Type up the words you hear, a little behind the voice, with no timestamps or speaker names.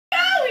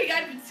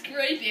I've been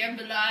scraping and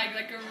lying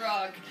like a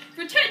rock.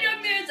 For 10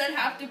 young years I'd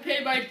have to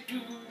pay my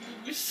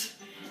dues.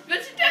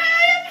 But today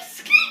I am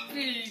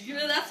escaping.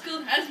 The last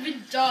school has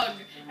been dug,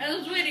 and I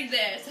was waiting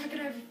there, so how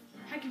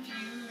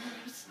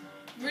confused.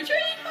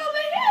 Returning home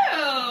a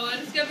hero, I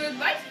discovered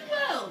mighty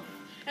wealth,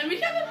 and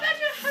become a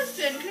better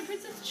husband can a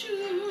princess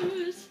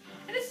choose.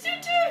 And a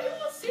suitor who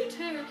will suit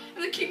her,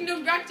 and the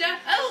kingdom back to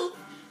health.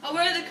 I'll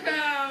wear the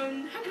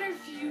crown, how can I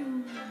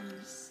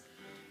refuse?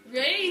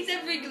 Raise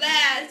every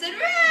glass and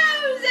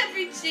rouse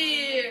every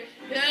cheer.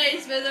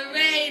 Raise for the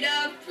reign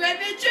of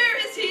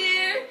Preminger is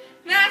here.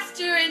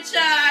 Master in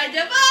charge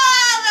of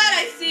all that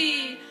I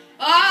see.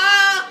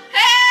 All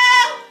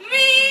help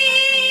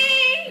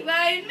me!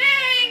 By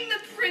marrying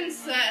the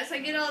princess, I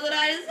get all that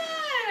I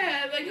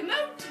desire. Like a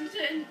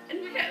mountain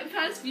and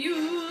past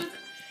views.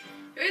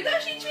 Though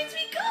she treats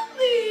me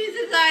coldly,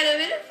 inside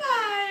of it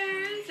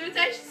fire. So it's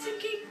actually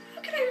thinking,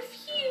 how can I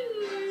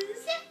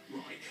refuse?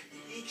 Right,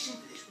 except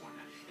for this one.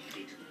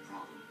 Get to the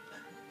problem,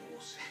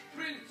 boss.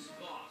 Prince,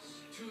 boss,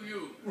 to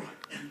you.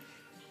 Right,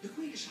 the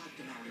Queen decided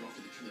to marry off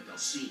to the King of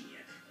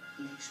Dulcinea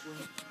next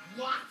week.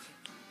 What?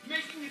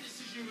 Making a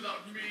decision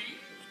without me?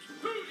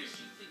 Who does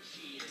she think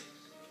she is?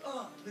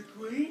 Oh, the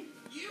Queen?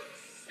 You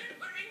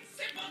simpering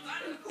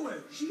simpleton!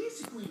 Well, she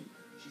is the Queen.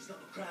 She's got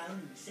a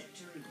crown and a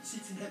scepter and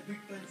sits in her big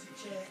fancy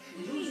chair.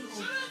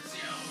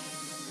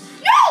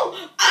 No!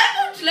 I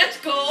won't let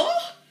go!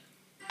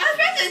 As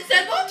President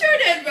said, won't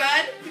turn and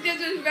run, because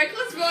there's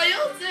reckless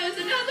royals, there's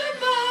another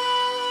ball!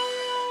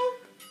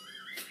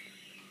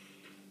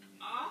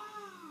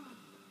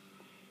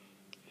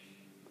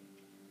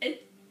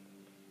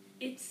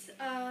 It's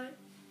a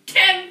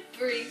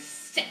temporary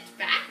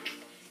setback,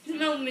 it's a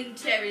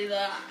momentary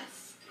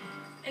loss,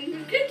 and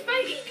because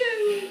my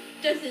ego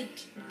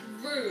doesn't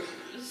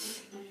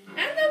bruise.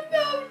 And the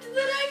moment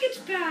that I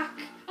get back,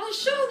 I'll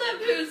show them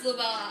who's the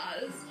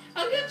boss.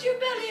 I'll get your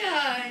belly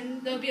on,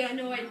 there'll be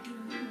no I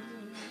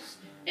do's.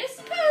 I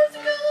suppose the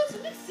girl is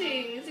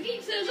missing, so he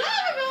says,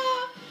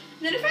 ah,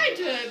 and then if I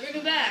do it, bring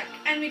her back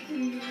and make the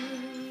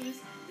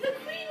news. And the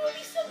Queen will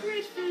be so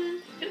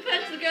grateful, and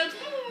punch the girl's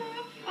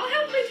I'll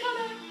happily tell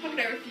her, how can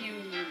I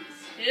refuse?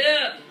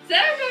 Yeah,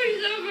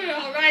 ceremony's over,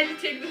 I'll rise to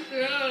take the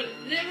throne.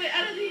 Then my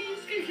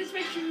enemies can kiss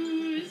my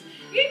shoes.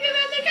 You can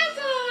at the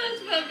castle,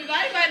 it's above me,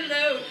 I don't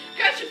know.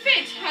 Crush your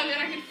fate, how can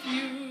I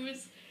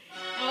confuse?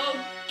 Oh,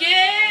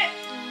 get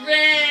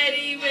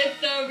ready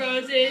with the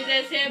roses,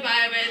 and stand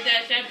by with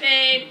the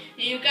champagne.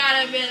 You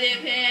got $1 million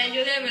pan,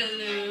 you'll never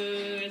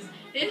lose.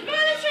 It's more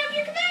than shrimp,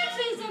 you can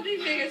dance,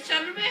 something big as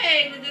Sean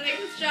Remain.